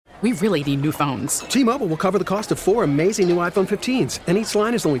we really need new phones. T-Mobile will cover the cost of 4 amazing new iPhone 15s, and each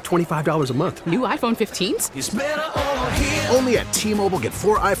line is only $25 a month. New iPhone 15s? It's better over here. Only at T-Mobile, get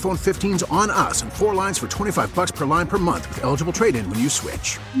 4 iPhone 15s on us and 4 lines for $25 per line per month with eligible trade-in when you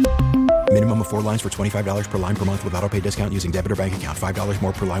switch. Minimum of 4 lines for $25 per line per month with autopay discount using debit or bank account. $5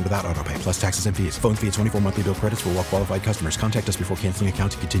 more per line without autopay, plus taxes and fees. Phone fee at 24 monthly bill credits for well-qualified customers. Contact us before canceling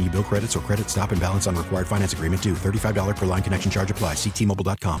account to continue bill credits or credit stop and balance on required finance agreement due. $35 per line connection charge applies. See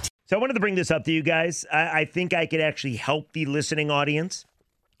T-Mobile.com. So I wanted to bring this up to you guys. I think I could actually help the listening audience.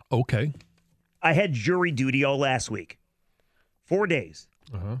 Okay. I had jury duty all last week. 4 days.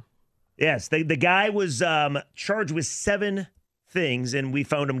 Uh-huh. Yes, the guy was charged with 7 things, and we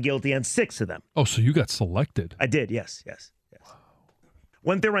found him guilty on 6 of them. Oh, so you got selected. I did, yes. Wow.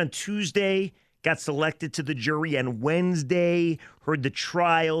 Went there on Tuesday, got selected to the jury on Wednesday, heard the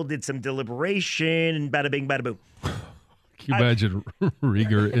trial, did some deliberation, and bada bing, bada boom. Can you imagine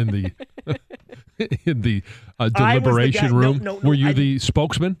Rieger in the deliberation room? No, Were you the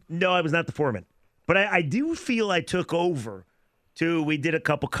spokesman? No, I was not the foreman. But I do feel I took over. We did a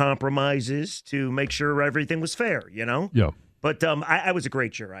couple compromises to make sure everything was fair, you know? Yeah. But I was a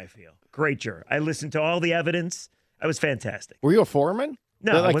great juror, I feel. Great juror. I listened to all the evidence. I was fantastic. Were you a foreman?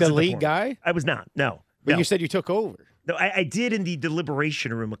 No, like the wasn't lead foreman. guy? I was not, no. But no. you said you took over. No, I did in the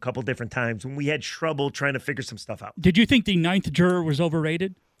deliberation room a couple different times when we had trouble trying to figure some stuff out. Did you think the 9th juror was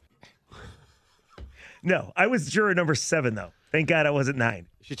overrated? No, I was juror number 7, though. Thank God I wasn't 9.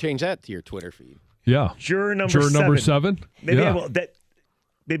 You should change that to your Twitter feed. Yeah. Juror number 7? Maybe yeah.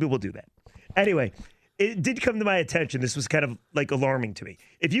 Maybe we'll do that. Anyway, it did come to my attention. This was kind of like alarming to me.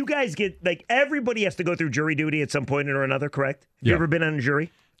 If you guys get, like, everybody has to go through jury duty at some point or another, correct? Have you ever been on a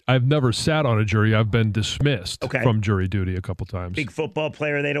jury? I've never sat on a jury. I've been dismissed from jury duty a couple times. Big football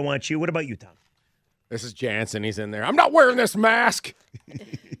player, they don't want you. What about you, Tom? This is Jansen. He's in there. I'm not wearing this mask.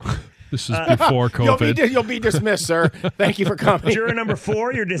 This is before COVID. You'll be dismissed, sir. Thank you for coming. Juror number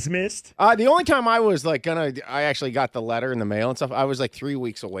 4, you're dismissed. The only time I was I actually got the letter in the mail and stuff. I was like 3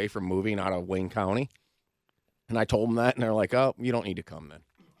 weeks away from moving out of Wayne County, and I told them that, and they're like, "Oh, you don't need to come then."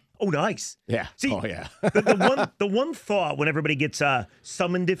 Oh, nice. Yeah. See, oh, yeah. the one thought when everybody gets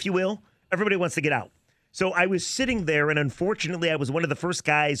summoned, if you will, everybody wants to get out. So I was sitting there, and unfortunately, I was one of the first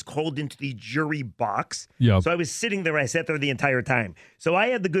guys called into the jury box. Yep. So I was sitting there. I sat there the entire time. So I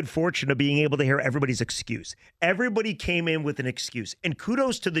had the good fortune of being able to hear everybody's excuse. Everybody came in with an excuse. And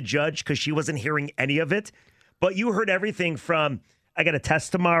kudos to the judge because she wasn't hearing any of it. But you heard everything from, I got a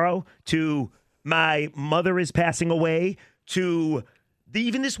test tomorrow, to my mother is passing away, to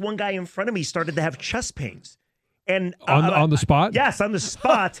even this one guy in front of me started to have chest pains. And on the spot? Yes, on the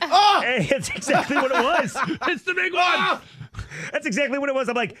spot. And it's exactly what it was. It's the big one. That's exactly what it was.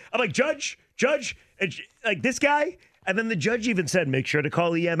 I'm like, judge, and like this guy. And then the judge even said, make sure to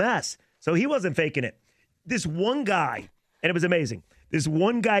call EMS. So he wasn't faking it. This one guy, and it was amazing. This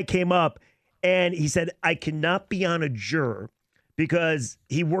one guy came up and he said, I cannot be on a juror because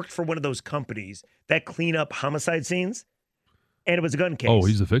he worked for one of those companies that clean up homicide scenes. And it was a gun case. Oh,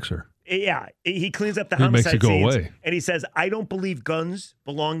 he's the fixer. Yeah, he cleans up the He makes homicide it go scenes, away. and he says, I don't believe guns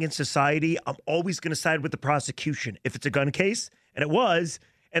belong in society. I'm always going to side with the prosecution if it's a gun case. And it was,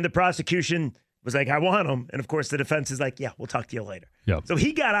 and the prosecution was like, I want them. And, of course, the defense is like, yeah, we'll talk to you later. Yep. So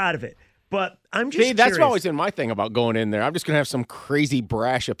he got out of it. But I'm just that's curious. always been my thing about going in there. I'm just going to have some crazy,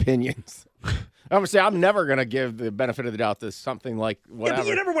 brash opinions. I'm going to say I'm never going to give the benefit of the doubt to something like whatever. Yeah, but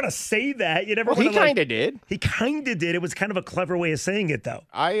you never want to say that. You never. Well, he kind of did. He kind of did. It was kind of a clever way of saying it, though.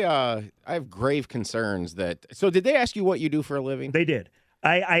 I have grave concerns that. So did they ask you what you do for a living? They did.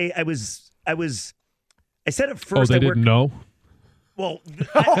 I said at first. Oh, they didn't know? Well,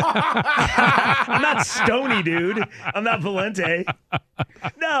 I'm not Stoney, dude. I'm not Valente.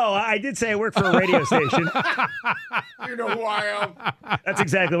 No, I did say I work for a radio station. You know who I am. That's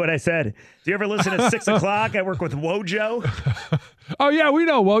exactly what I said. Do you ever listen at 6 o'clock? I work with Wojo. Oh, yeah, we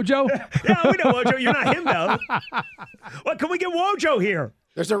know Wojo. Yeah, we know Wojo. You're not him, though. Well, can we get Wojo here?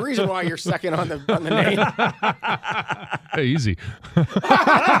 There's a reason why you're second on the name. Hey, easy.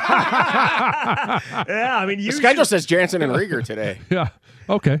 Yeah, I mean, the schedule says Jansen and Rieger today. Yeah,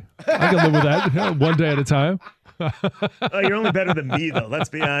 okay. I can live with that. Yeah, one day at a time. Oh, you're only better than me, though. Let's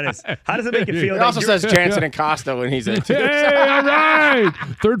be honest. How does it make you feel? It also says Jansen and Costa when he's in. Hey, all right.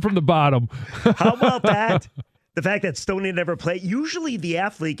 Third from the bottom. How about that? The fact that Stoney never played. Usually the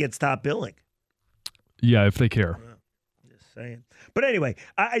athlete gets top billing. Yeah, if they care. Just saying. But anyway,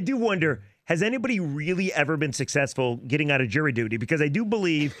 I do wonder, has anybody really ever been successful getting out of jury duty? Because I do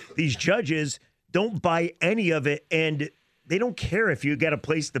believe these judges don't buy any of it, and they don't care if you got a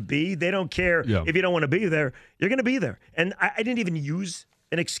place to be. They don't care if you don't want to be there. You're going to be there. And I didn't even use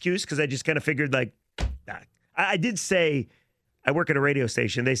an excuse because I just kind of figured like, I did say I work at a radio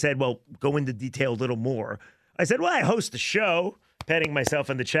station. They said, well, go into detail a little more. I said, well, I host a show, patting myself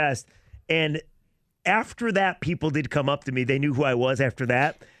on the chest. And after that, people did come up to me. They knew who I was after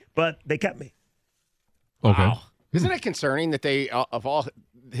that, but they kept me. Okay. Wow. Isn't it concerning that they, of all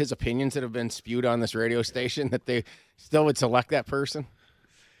his opinions that have been spewed on this radio station, that they still would select that person?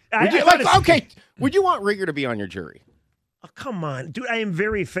 Would you want Rieger to be on your jury? Oh, come on, dude. I am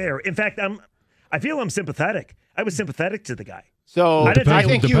very fair. In fact, I feel I'm sympathetic. I was sympathetic to the guy. So I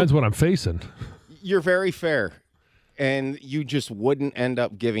think depends what I'm facing. You're very fair, and you just wouldn't end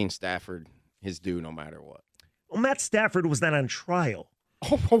up giving Stafford his due no matter what. Well, Matt Stafford was not on trial.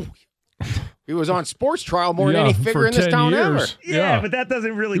 Oh, he was on sports trial more than any figure in this town ever. Yeah, but that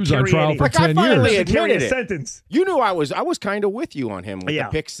doesn't really he was carry on trial any. for like 10 I finally years. admitted it. Sentence. You knew I was kind of with you on him with Yeah.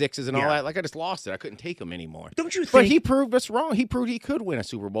 the pick sixes and all Yeah. that. Like I just lost it. I couldn't take him anymore. Don't you think? But he proved us wrong. He proved he could win a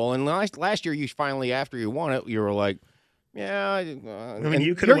Super Bowl. And last year, you finally, after you won it, you were like, yeah. I mean,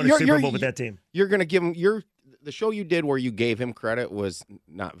 you could have won a Super Bowl with that team. You're going to give him the show you did where you gave him credit was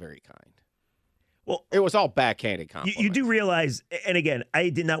not very kind. Well, it was all backhanded compliments. You do realize, and again, I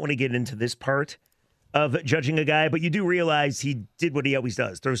did not want to get into this part of judging a guy, but you do realize he did what he always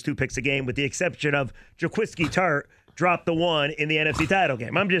does, throws 2 picks a game, with the exception of Jaquiski Tartt dropped the one in the NFC title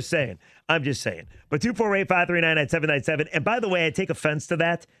game. I'm just saying. But 248-539-9797. And by the way, I take offense to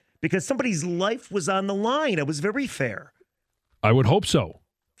that because somebody's life was on the line. I was very fair. I would hope so.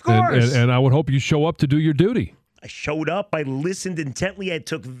 Of course. And I would hope you show up to do your duty. I showed up. I listened intently. I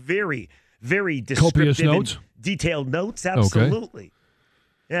took very, very copious descriptive notes, and detailed notes. Absolutely. Okay.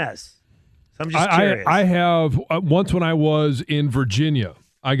 Yes. So I'm just curious. I have once when I was in Virginia,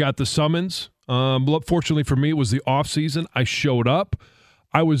 I got the summons. Fortunately for me, it was the off season. I showed up.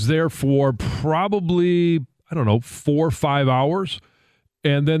 I was there for probably 4 or 5 hours,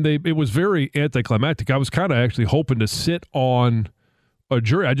 and then it was very anticlimactic. I was kind of actually hoping to sit on a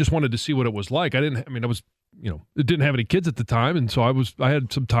jury. I just wanted to see what it was like. It didn't have any kids at the time, and so I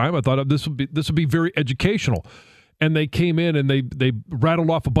had some time. I thought this would be very educational. And they came in and they rattled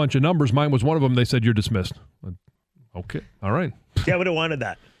off a bunch of numbers. Mine was one of them. They said, you're dismissed. Okay. All right. Yeah, I would have wanted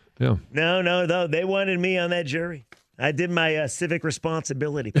that. Yeah. No. They wanted me on that jury. I did my civic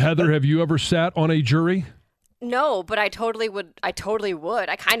responsibility. Heather, have you ever sat on a jury? No, but I totally would. I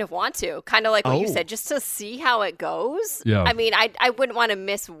kind of want to. Kind of like what you said, just to see how it goes. Yeah. I mean, I wouldn't want to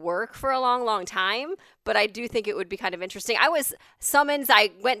miss work for a long, long time, but I do think it would be kind of interesting. I was summoned.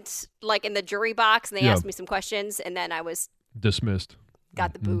 I went like in the jury box and they asked me some questions, and then I was dismissed.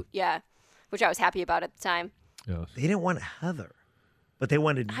 Got the boot, which I was happy about at the time. Yes. They didn't want Heather, but they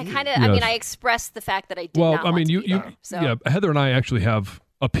wanted me. I expressed the fact that I did not want to be there, so. Heather and I actually have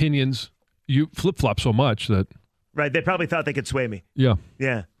opinions. You flip-flop so much that... Right, they probably thought they could sway me. Yeah.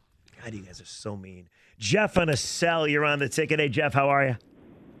 Yeah. God, you guys are so mean. Jeff on a cell, you're on the ticket. Hey, Jeff, how are you?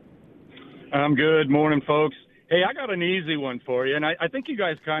 I'm good. Morning, folks. Hey, I got an easy one for you, and I think you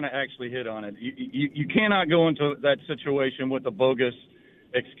guys kind of actually hit on it. You cannot go into that situation with a bogus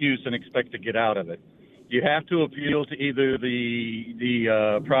excuse and expect to get out of it. You have to appeal to either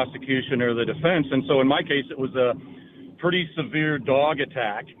the prosecution or the defense, and so in my case, it was a pretty severe dog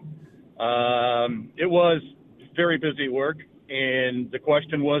attack. It was very busy at work, and the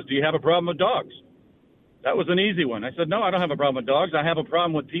question was, do you have a problem with dogs? That was an easy one. I said, no, I don't have a problem with dogs. I have a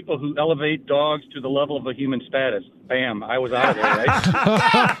problem with people who elevate dogs to the level of a human status. Bam, I was out of there, right?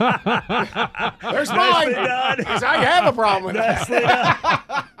 There's mine. I have a problem with that.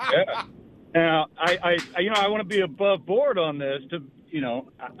 Yeah. Now, I want to be above board on this.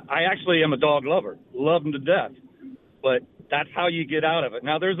 I actually am a dog lover, love them to death, but that's how you get out of it.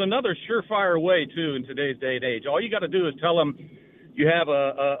 Now, there's another surefire way, too, in today's day and age. All you got to do is tell them you have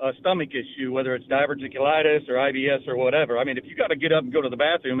a stomach issue, whether it's diverticulitis or IBS or whatever. I mean, if you got to get up and go to the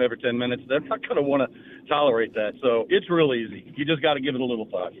bathroom every 10 minutes, they're not going to want to tolerate that. So it's real easy. You just got to give it a little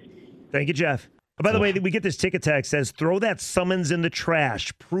thought. Thank you, Jeff. Oh, by the way, we get this ticket text says, throw that summons in the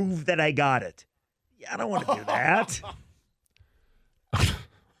trash. Prove that I got it. Yeah, I don't want to do that.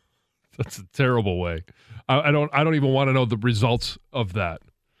 That's a terrible way. I don't even want to know the results of that.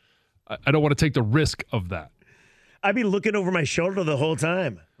 I don't want to take the risk of that. I'd be looking over my shoulder the whole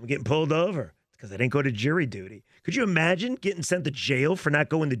time. I'm getting pulled over because I didn't go to jury duty. Could you imagine getting sent to jail for not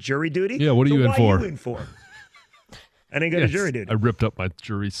going to jury duty? Yeah, what are you in for? What are you in for? I didn't go to jury duty. I ripped up my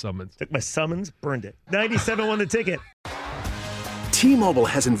jury summons. Took my summons, burned it. 97 won the ticket. T-Mobile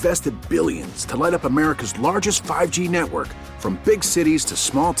has invested billions to light up America's largest 5G network, from big cities to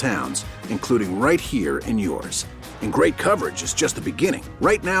small towns, including right here in yours. And great coverage is just the beginning.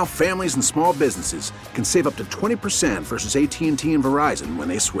 Right now, families and small businesses can save up to 20% versus AT&T and Verizon when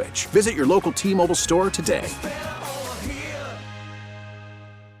they switch. Visit your local T-Mobile store today.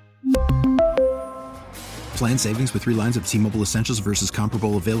 Plan savings with 3 lines of T-Mobile Essentials versus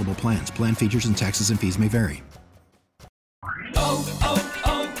comparable available plans. Plan features and taxes and fees may vary.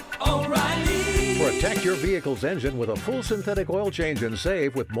 Protect your vehicle's engine with a full synthetic oil change and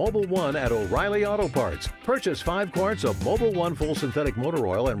save with Mobil 1 at O'Reilly Auto Parts. Purchase 5 quarts of Mobil 1 full synthetic motor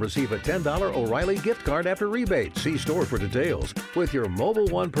oil and receive a $10 O'Reilly gift card after rebate. See store for details. With your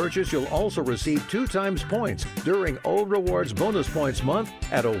Mobil 1 purchase, you'll also receive 2 times points during O Rewards Bonus Points Month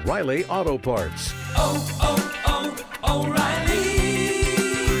at O'Reilly Auto Parts. O'Reilly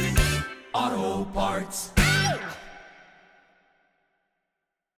Auto Parts.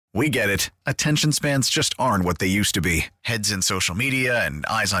 We get it. Attention spans just aren't what they used to be. Heads in social media and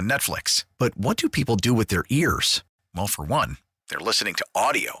eyes on Netflix. But what do people do with their ears? Well, for one, they're listening to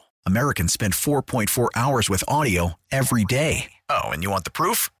audio. Americans spend 4.4 hours with audio every day. Oh, and you want the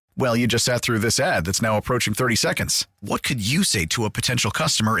proof? Well, you just sat through this ad that's now approaching 30 seconds. What could you say to a potential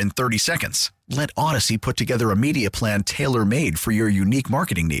customer in 30 seconds? Let Odyssey put together a media plan tailor-made for your unique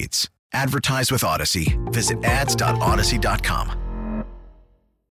marketing needs. Advertise with Odyssey. Visit ads.odyssey.com.